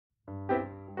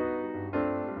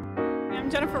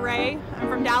Jennifer Ray. I'm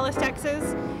from Dallas,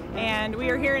 Texas, and we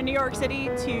are here in New York City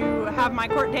to have my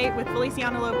court date with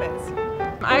Feliciano Lopez.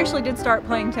 I actually did start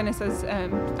playing tennis as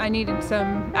I needed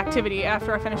some activity.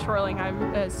 After I finished twirling, I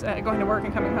was going to work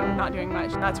and coming home not doing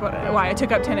much. That's why I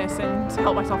took up tennis and to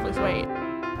help myself lose weight.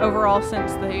 Overall,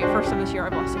 since the first of this year,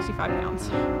 I've lost 65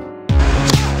 pounds.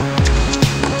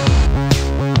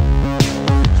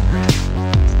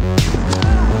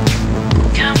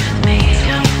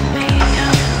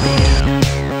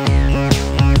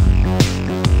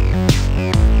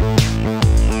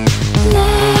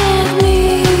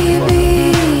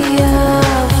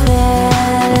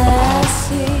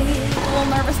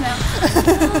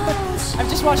 I've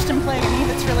just watched him play and he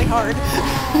hits really hard.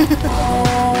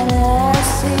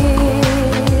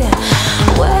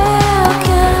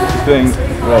 Doing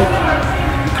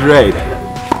great.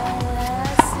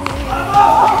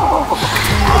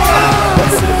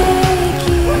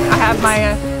 I have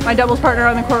my doubles partner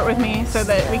on the court with me so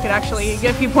that we could actually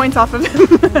get a few points off of him.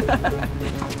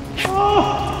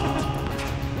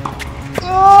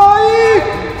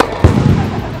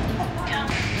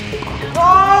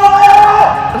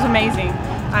 It was amazing.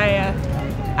 I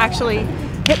actually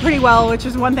hit pretty well, which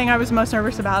is one thing I was most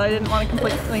nervous about. I didn't want to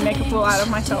completely make a fool out of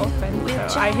myself, and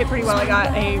so I hit pretty well. I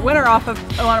got a winner off of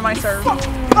a lot of my serves.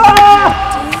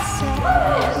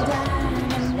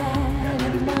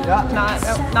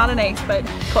 Not an ace, but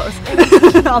close.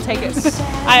 I'll take it.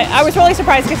 I was really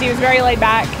surprised because he was very laid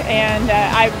back, and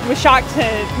I was shocked to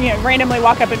randomly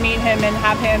walk up and meet him and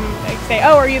have him say,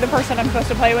 "Oh, are you the person I'm supposed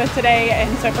to play with today?"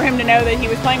 And so for him to know that he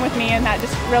was playing with me, and that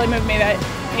just really moved me that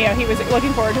he was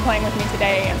looking forward to playing with me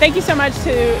today. And thank you so much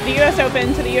to the U.S.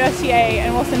 Open, to the USTA,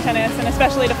 and Wilson Tennis, and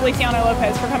especially to Feliciano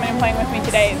Lopez for coming and playing with me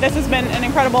today. This has been an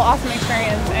incredible, awesome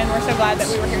experience, and we're so glad that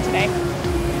we were here today.